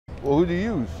Well, who do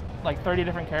you use? Like 30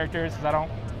 different characters, because I don't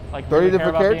like 30 really care different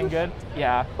about characters? being good.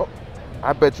 Yeah. Oh,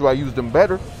 I bet you I used them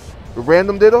better.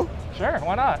 Random ditto? Sure,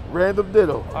 why not? Random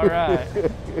ditto. All right.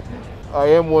 I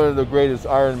am one of the greatest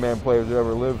Iron Man players that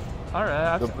ever lived. All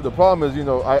right. The problem is, you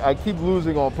know, I keep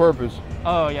losing on purpose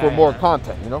for more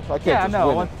content, you know? I can't just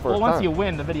win the first once time. you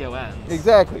win, the video ends.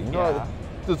 Exactly. You know, I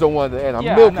just don't want it to end. I'm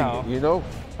milking it, you know?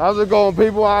 How's it going,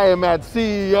 people? I am at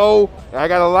CEO, and I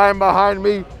got a line behind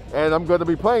me, and I'm going to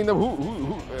be playing them.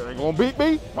 Who are they going to beat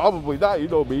me? Probably not. You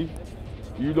know me.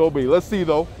 You know me. Let's see,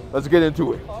 though. Let's get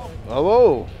into it.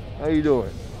 Hello. How you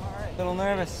doing? All right. A little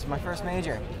nervous. My first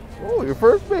major. Oh, your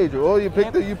first major. Oh, you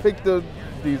picked the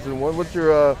decent one. What's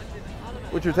your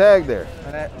tag there?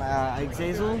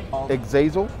 Exazil.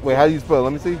 Exazil? Wait, how do you spell it?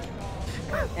 Let me see.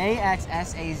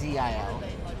 AXSAZIL.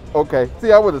 Okay.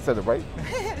 See, I would have said it right.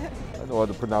 I know how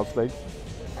to pronounce things.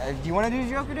 Do you want to do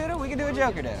Joker Doodle? We can do a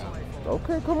Joker Doodle.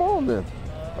 Okay, come on then.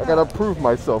 I gotta prove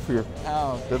myself here.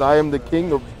 Oh. That I am the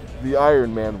king of the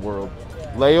Iron Man world.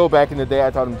 Leo, back in the day, I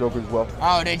taught him Joker as well.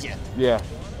 Oh, did you? Yeah.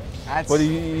 But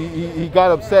he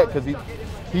got upset because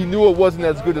he knew it wasn't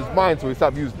as good as mine, so he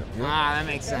stopped using it. You know? Ah, that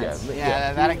makes sense.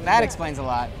 Yeah, that explains a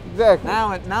lot. Exactly.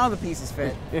 Now the pieces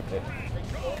fit.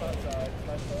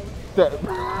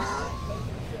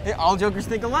 All Jokers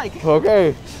think alike.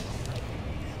 Okay.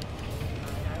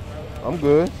 I'm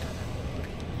good.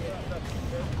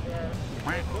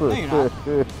 No, you're not.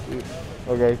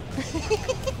 Okay.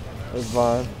 That's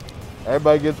fine.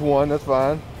 Everybody gets one, that's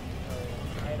fine.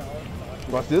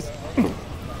 Watch this.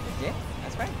 Yeah,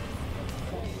 that's fine.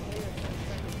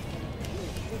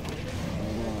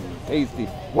 Tasty.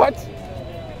 What?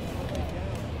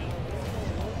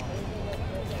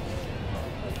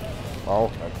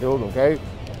 Oh, I killed him, okay?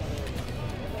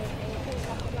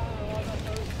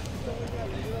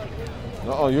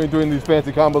 Uh-oh, you ain't doing these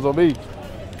fancy combos on me.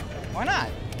 Why not?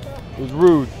 It was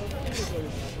rude.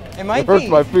 It might It hurts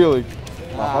my feelings.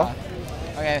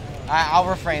 Okay, I'll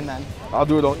refrain then. I'll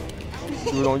do it on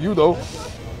you though.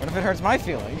 What if it hurts my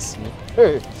feelings?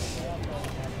 Hey,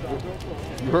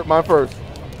 you hurt mine first.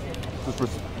 Just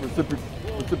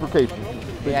reciprocation.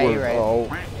 Big Yeah, word. you're right. Oh.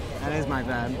 That is my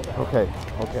bad. Okay.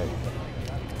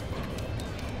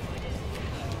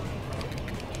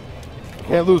 I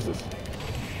can't lose this.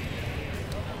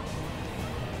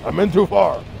 I'm in too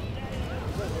far.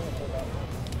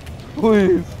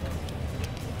 Please.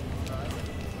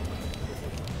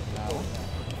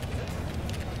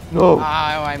 No. Oh,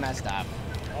 I messed up.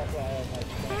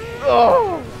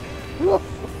 Oh.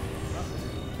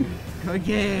 Good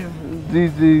game.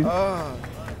 GG.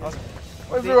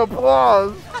 Where's your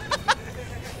applause?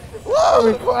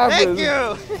 Whoa, Thank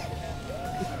you.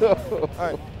 All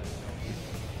right.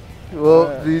 Well,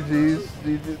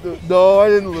 GG's. No, I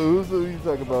didn't lose. What are you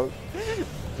talking about?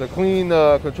 It's a clean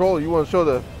controller. You want to show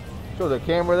the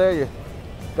camera there? You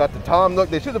got the Tom Nook.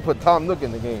 They should have put Tom Nook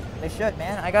in the game. They should,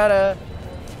 man. I got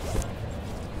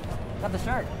the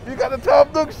shirt. You got a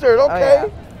Tom Nook shirt. Okay. Oh, yeah.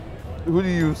 Who do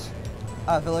you use?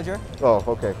 Villager. Oh,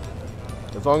 okay.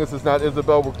 As long as it's not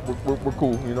Isabel, we're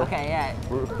cool, you know? Okay, yeah.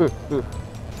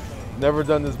 Never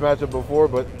done this matchup before,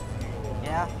 but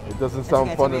yeah, it doesn't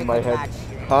sound fun in my head. Match.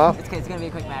 Huh? It's going to be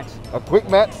a quick match. A quick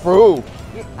match? For who?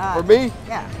 For me?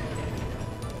 Yeah.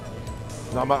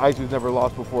 No, my Iceys never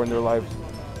lost before in their lives.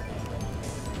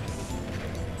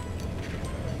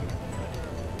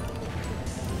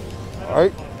 All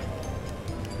right.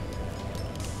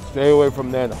 Stay away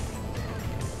from Nana.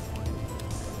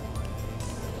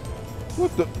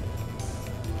 What the?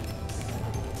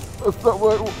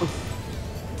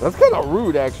 That's kind of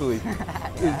rude, actually.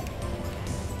 Yeah.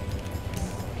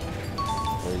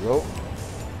 There you go.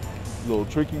 Little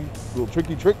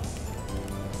tricky trick.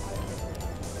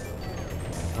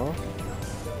 Huh?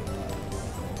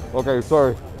 Okay,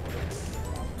 sorry.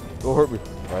 Don't hurt me.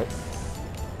 All right.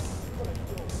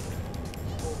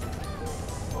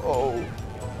 Oh.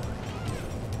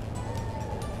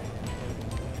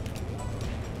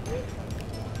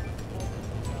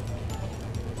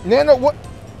 Nana, what?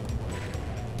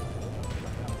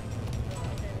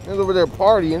 Nana's over there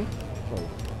partying.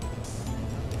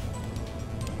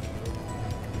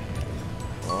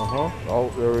 Oh,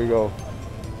 there we go.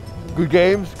 Good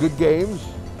games.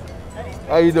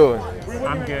 How you doing?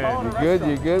 I'm good. You good?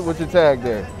 You good? What's your tag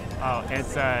there? Oh,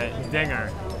 it's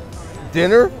Dinger.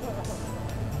 Dinner?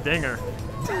 Dinger.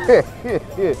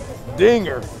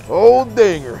 Dinger. Old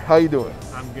Dinger. How you doing?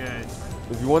 I'm good.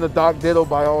 If you want a Doc Ditto,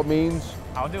 by all means.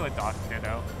 I'll do a Doc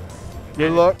Ditto.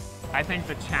 Good luck. I think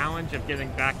the challenge of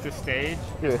getting back to stage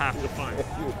is half the fun.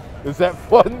 Is that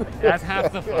fun? That's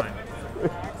half the fun.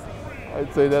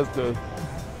 I'd say that's the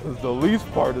least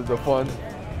part of the fun.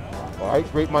 All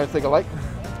right, great minds think alike.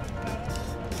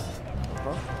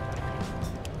 Huh?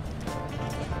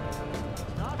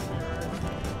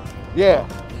 Yeah,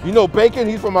 you know Bacon,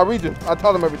 he's from my region. I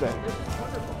tell him everything.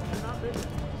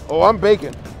 Oh, I'm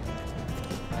Bacon.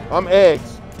 I'm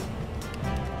Eggs.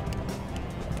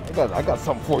 I got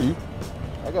something for you.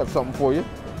 I got something for you.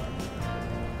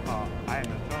 Oh, I am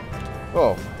the something.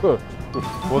 Oh,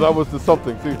 well that was the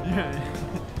something too. Yeah.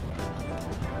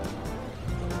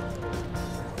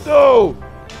 No!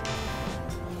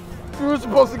 You were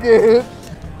supposed to get hit.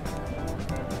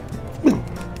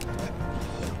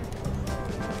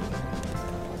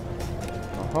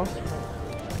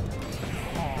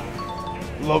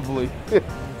 Lovely.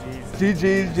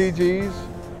 GG's.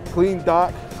 Clean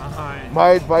dock.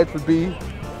 My advice would be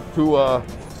to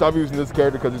stop using this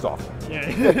character because he's awful.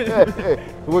 Yeah.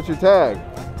 What's your tag?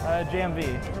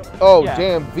 JMV. Oh, yeah.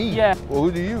 JMV. Yeah. Well,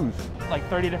 who do you use? Like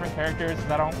 30 different characters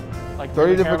that I don't like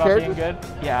 30 really care different about characters? being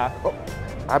good. Yeah. Oh,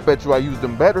 I bet you I used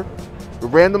them better. The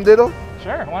random ditto?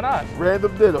 Sure, why not?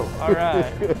 Random ditto. All right.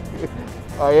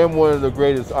 I am one of the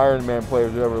greatest Iron Man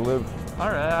players that ever lived. All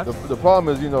right. The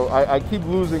problem is, you know, I keep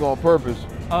losing on purpose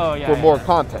for more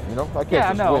content, you know? I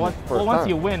can't just win first once time.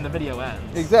 you win, the video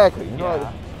ends. Exactly. You know,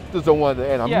 I just don't want it to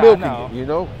end. I'm milking it, you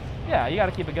know? Yeah, you got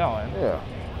to keep it going. Yeah.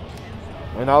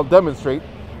 And I'll demonstrate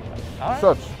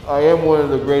such. I am one of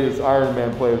the greatest Iron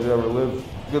Man players that ever lived.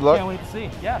 Good luck. Can't wait to see.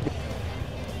 Yeah.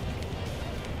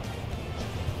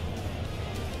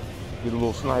 Get a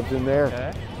little snipes in there.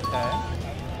 Okay. Okay.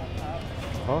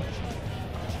 Huh?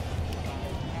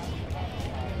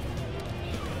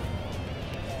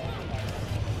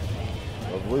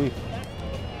 Lovely.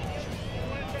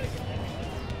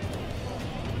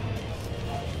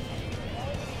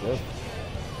 Death.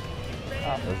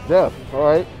 That's death. All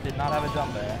right. Did not have a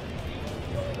jump there.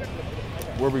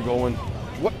 Where are we going?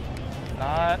 What?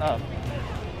 Not up.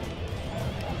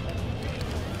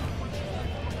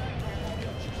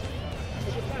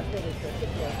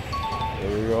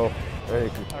 There we go.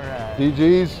 Thank you. All right.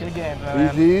 GG's. Good game,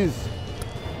 man. GG's.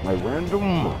 My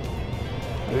random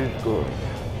is good.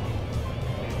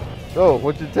 So,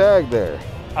 what's your tag there?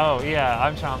 Oh, yeah,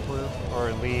 I'm Champlu,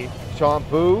 or Lee.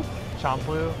 Shampoo?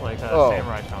 Champlu, like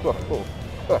samurai Champlu.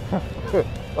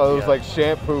 Oh, it was like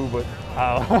shampoo, but...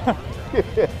 Oh.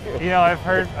 You know, I've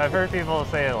heard people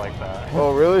say it like that.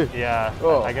 Oh, really? Yeah,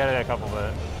 oh. I got it a couple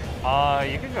bit.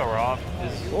 You could go Rob. I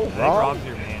think Rob's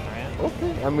your main, right?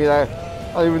 Okay. I mean, I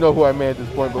don't even know who I made at this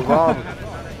point, but Rob,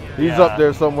 he's up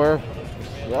there somewhere.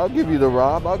 Yeah, I'll give you the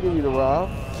Rob. I'll give you the Rob.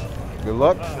 Good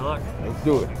luck. Good luck. Let's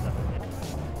do it.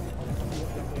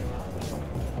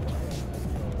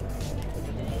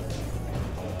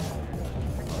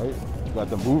 All right. Got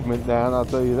the movement down, I'll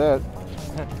tell you that.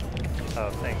 Oh,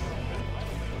 thanks.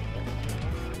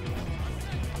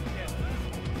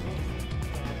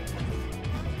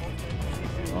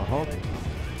 Uh-huh.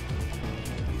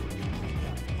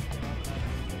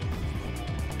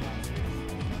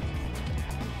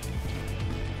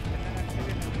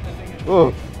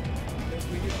 Oh.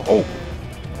 Oh.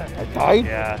 I died?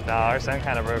 Yeah, no, our sound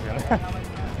kind of broken.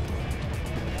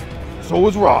 So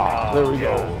is Rob. There we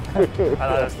go. I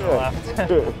thought it was still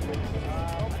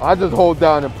left. I just hold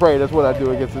down and pray. That's what I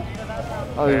do against it.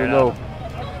 I don't even know.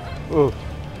 Ugh.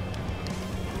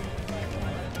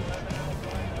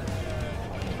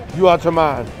 You out your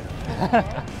mind.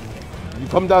 You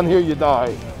come down here, you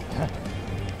die.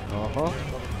 Uh-huh.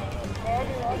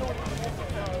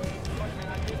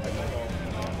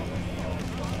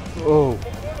 Oh.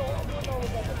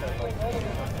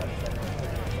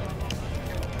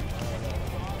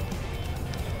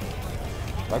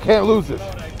 I can't lose this.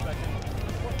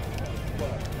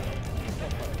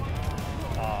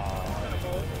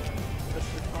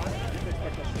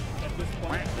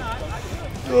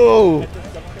 Oh.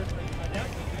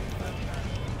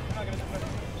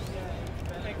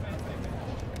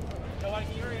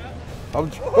 I'm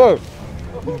trying.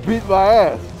 You beat my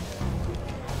ass.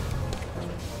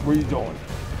 Where you going?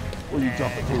 Where you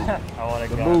jumping to? I want to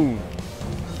the go. moon.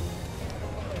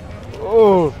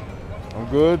 Oh, I'm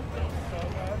good.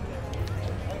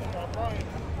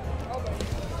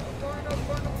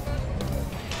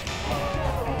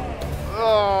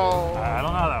 Oh. I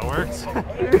don't know how that works.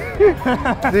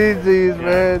 GG's,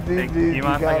 man. GG's. You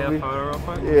mind if I get a photo real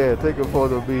quick? Yeah, take a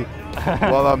photo of me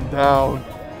while I'm down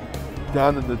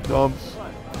in the dumps.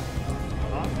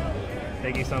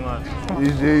 Thank you so much.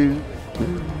 GG's.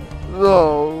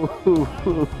 No.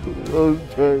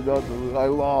 I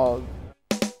lost.